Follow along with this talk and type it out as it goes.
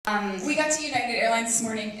We got to United Airlines this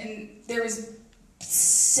morning, and there was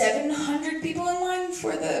 700 people in line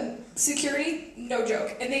for the security. No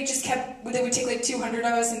joke. And they just kept, they would take like 200 of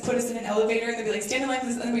us and put us in an elevator, and they'd be like, stand in line for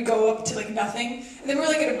this, and then we'd go up to like nothing. And then we were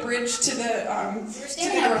like at a bridge to the, we were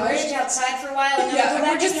standing at a bridge outside for a while, and yeah, and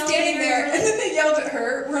we're just standing there, and then they yelled at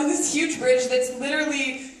her. We're on this huge bridge that's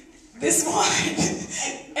literally this wide.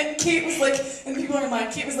 And Kate was like, and people are in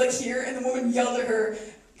line, Kate was like here, and the woman yelled at her.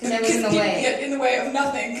 Because I was in the way. Yeah, in the way of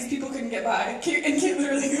nothing, because people couldn't get by. And Kate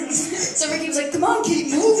literally goes. So Ricky was like, come on, Kate,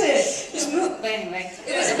 move it. Just move. But anyway,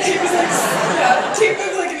 it was Kate was like, yeah, Kate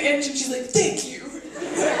moved like an inch, and she's like, thank you.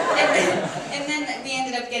 and then we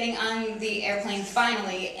ended up getting on the airplane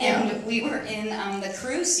finally, and we were in the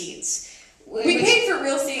crew seats. We paid for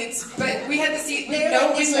real seats, but we had the seat with no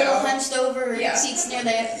like these little hunched over seats near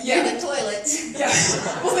the toilet. Yeah.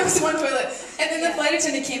 Well, there was one toilet. And then the flight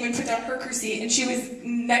attendant came and put down her crew seat, and she was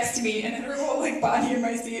next to me and had her whole like body in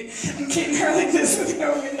my seat. And Kate and her like this with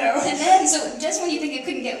no window. And then, so just when you think it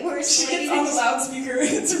couldn't get worse, she gets on the loudspeaker, and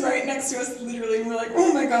it's right next to us, literally, and we're like,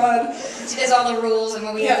 oh my god. She does all the rules and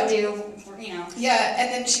what we have to do, you know. Yeah,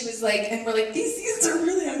 and then she was like, and we're like, these seats are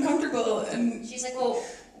really uncomfortable. And she's like, well,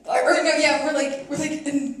 we're like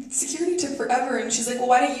in security took forever, and she's like, well,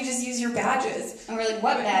 why don't you just use your badges? And we're like,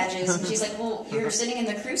 what badges? And she's like, well, you're sitting in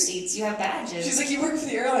the crew seats, you have badges. She's like, you work for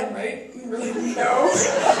the airline, right? And we're like, no.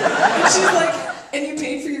 And she's like, and you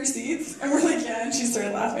paid for your seats? And we're like, yeah, and she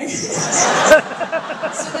started laughing. So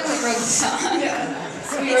then we wrote the song. Yeah.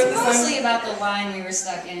 So it's mostly about the line we were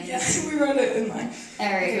stuck in. Yeah, we wrote it in line.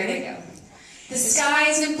 Alright, here we go. The sky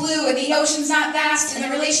isn't blue and the ocean's not vast, and the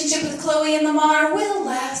relationship with Chloe and Lamar will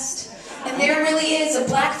last. And there really is a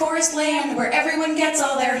black forest land where everyone gets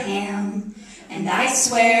all their ham. And I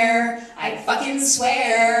swear, I fucking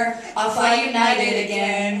swear, I'll fly United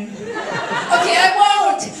again. Okay, I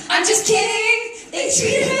won't. I'm just kidding. They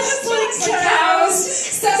treated us like cows.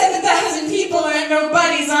 7,000 people and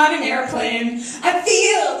nobody's on an airplane. I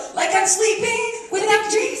feel like I'm sleeping without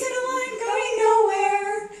dreams in a line going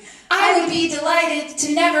nowhere. I would be delighted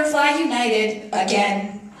to never fly United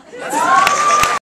again.